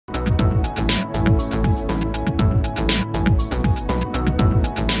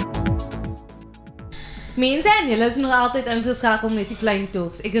Mense en julle is nog altyd ingeskakel met die Plain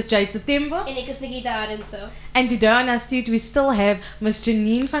Talks. Ek is Jayde September. En ek is Nikita Arendse. And today on our studio we still have Ms.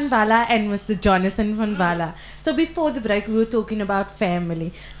 Janine van Balla'S and Mr. Jonathan van Balla'S. So before the break we were talking about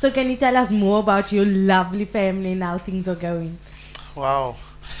family. So can you tell us more about your lovely family and how things are going? Wow.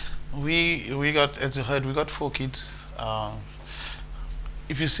 We got, as you heard, we got 4 kids.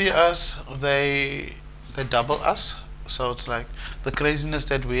 If you see us, they double us. So it's like the craziness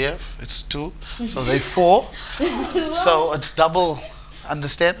that we have, it's 2. So they 4. So it's double,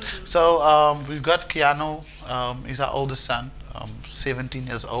 understand? So we've got Keanu, he's our oldest son, 17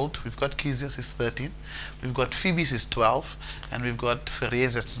 years old. We've got Kizius, he's 13. We've got Phoebe, he's 12. And we've got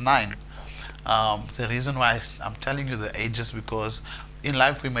Ferez, that's 9. The reason why I'm telling you the ages, because in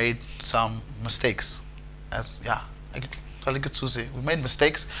life we made some mistakes. We made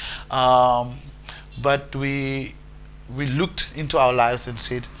mistakes, but we looked into our lives and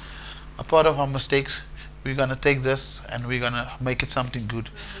said, a part of our mistakes, we're going to take this and we're going to make it something good.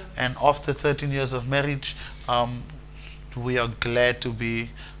 And after 13 years of marriage, we are glad to be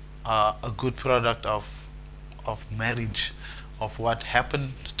a good product of marriage, of what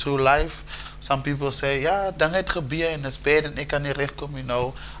happened through life. Some people say, yeah, dan het gebeur en it's bad and ek kan nie regkom, you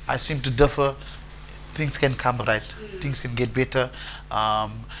know. I seem to differ. Things can come right. Things can get better.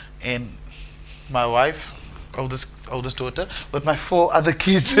 And my wife, oldest daughter, with my 4 other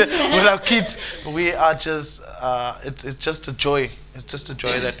kids, with our kids, we are just, it's just a joy. It's just a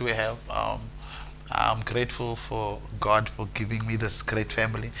joy that we have. I'm grateful for God for giving me this great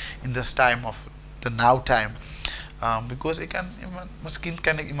family in this time of the now time. Because miskien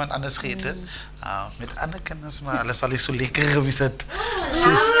kan ek iemand anders gehad het. Met ander kinders, maar hulle sal nie so lekker gewees het.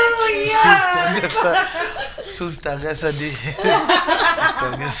 Soos Teresa die.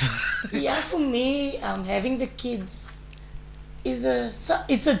 Yeah, for me, having the kids is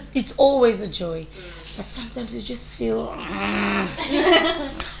it's always a joy. But sometimes you just feel,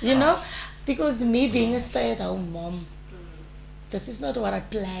 you know, because me being a stay-at-home mom, this is not what I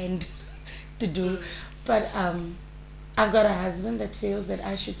planned to do. But I've got a husband that feels that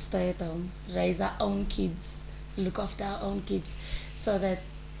I should stay at home, raise our own kids, look after our own kids, so that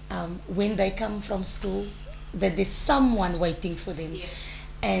when they come from school, that there's someone waiting for them. Yes.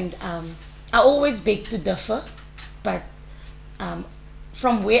 And I always beg to differ, but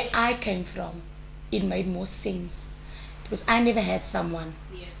from where I came from, it made more sense. Because I never had someone.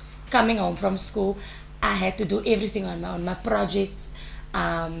 Yes. Coming home from school, I had to do everything on my projects.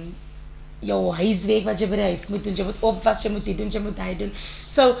 Jou huiswerk wat jy by die huis moet doen, jy moet opwas, jy moet dit doen, jy moet daai doen.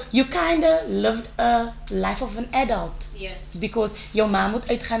 So you kind of lived a life of an adult. Yes. Because jou ma moet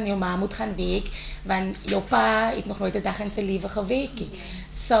uitgaan, jou ma moet gaan werk, want jou pa het nog nooit 'n dag in sy lewe gewerk nie.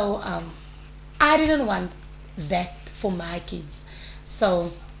 So I didn't want that for my kids.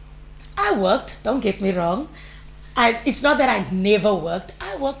 So I worked, don't get me wrong. It's not that I never worked.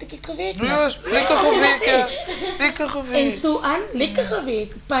 I worked, ek het gewerk. Yes, lekker gewerk. Lekker gewerk. En so aan, lekker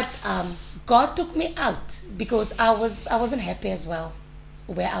gewerk. But God took me out because I wasn't happy as well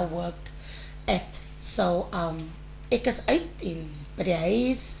where I worked at. So ek is uit in by die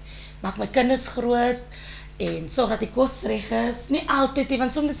huis, maak my kinders groot en sorg dat die kos reg is. Nie altyd nie,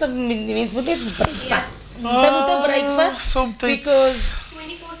 want soms die mense moet net breakfast. Sy moet 'n breakfast because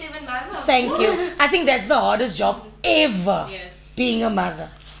 24/7 mother. Thank you. I think that's the hardest job ever. Yes. Being a mother.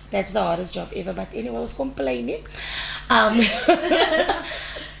 That's the hardest job ever. But anyway, I was complaining.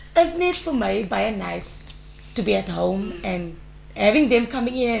 It's not for me baie nice to be at home and having them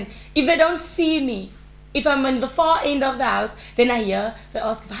coming in, and if they don't see me, if I'm in the far end of the house, then I hear they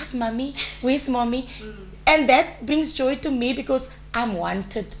ask, "Where's mommy? Where's mommy?" And that brings joy to me because I'm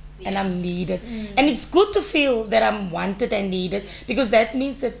wanted and I'm needed. And it's good to feel that I'm wanted and needed because that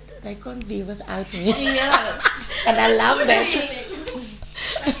means that they can't be without me. Yes. And I love that.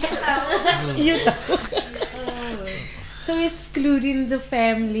 You know. So excluding the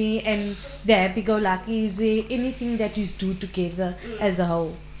family and the happy-go-lucky, is there anything that you do together as a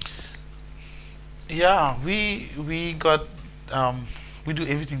whole? Yeah, we do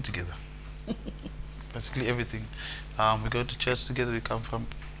everything together. Basically everything. We go to church together. We come from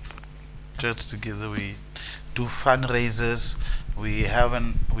church together. We do fundraisers. We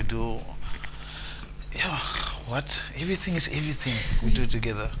do. Yeah, what? Everything is everything we do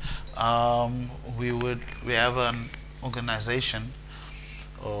together. We have an organization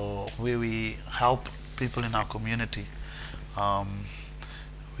where we help people in our community.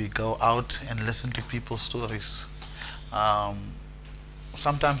 We go out and listen to people's stories.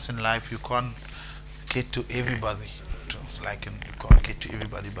 Sometimes in life you can't get to everybody. So like, you can't get to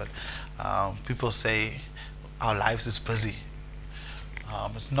everybody, but people say our lives is busy.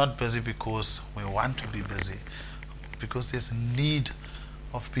 It's not busy because we want to be busy, because there's a need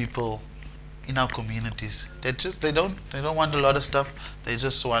of people in our communities. They don't want a lot of stuff. They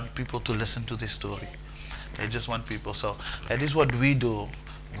just want people to listen to their story. They just want people. So that is what we do.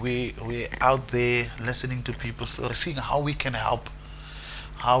 We're out there listening to people's stories, seeing how we can help,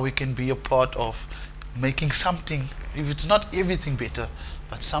 how we can be a part of making something, if it's not everything better,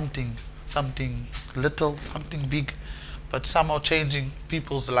 but something little, something big, but somehow changing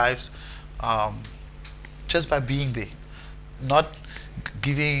people's lives, just by being there. Not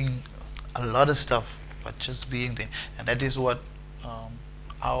giving a lot of stuff, but just being there. And that is what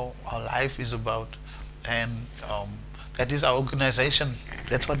our life is about. And that is our organization.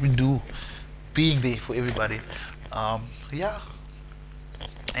 That's what we do, being there for everybody. Yeah,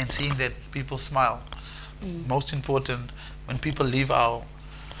 and seeing that people smile. Most important, when people leave our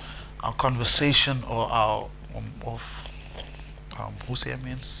conversation or our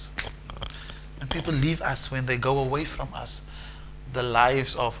means, when people leave us, when they go away from us, the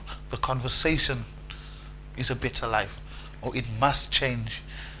lives of the conversation is a better life, or it must change.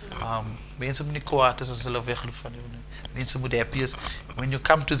 Mense moet nie kwaad is as hulle wegloop van jou nie. Mense moet happy is. When you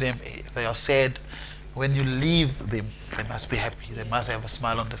come to them, they are sad. When you leave them, they must be happy. They must have a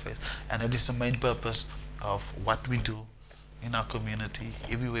smile on their face. And that is the main purpose of what we do in our community,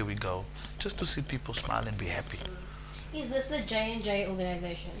 everywhere we go, just to see people smile and be happy. Is this the J&J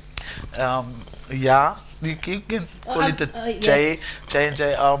organization? Yeah, you can call it the yes.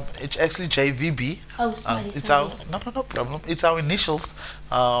 J&J. It's actually JVB. Oh, sorry, It's sorry. our no problem. It's our initials,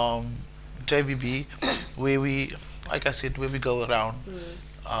 JVB, where we, like I said, where we go around.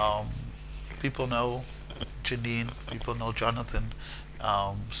 People know Janine, people know Jonathan.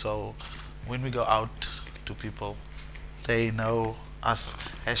 So when we go out to people, they know us.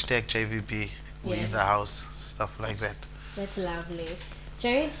 Hashtag JVB. We're in Yes. the house, stuff like that. That's lovely.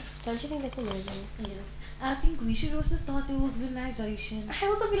 Jayde, don't you think that's amazing? Yes. I think we should also start the organization. I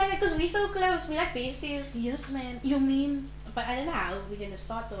also feel like that because we're so close. We're like besties. Yes, man. You mean? But I don't know how we're going to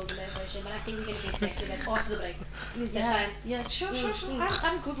start the organization, but I think we're going to get back to that after the break. Is that Yeah. fine? Yeah. Sure.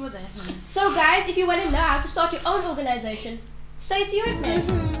 I'm good with that, man. So guys, if you want to know how to start your own organization, stay tuned, man.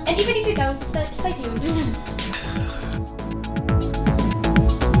 And even if you don't, stay tuned.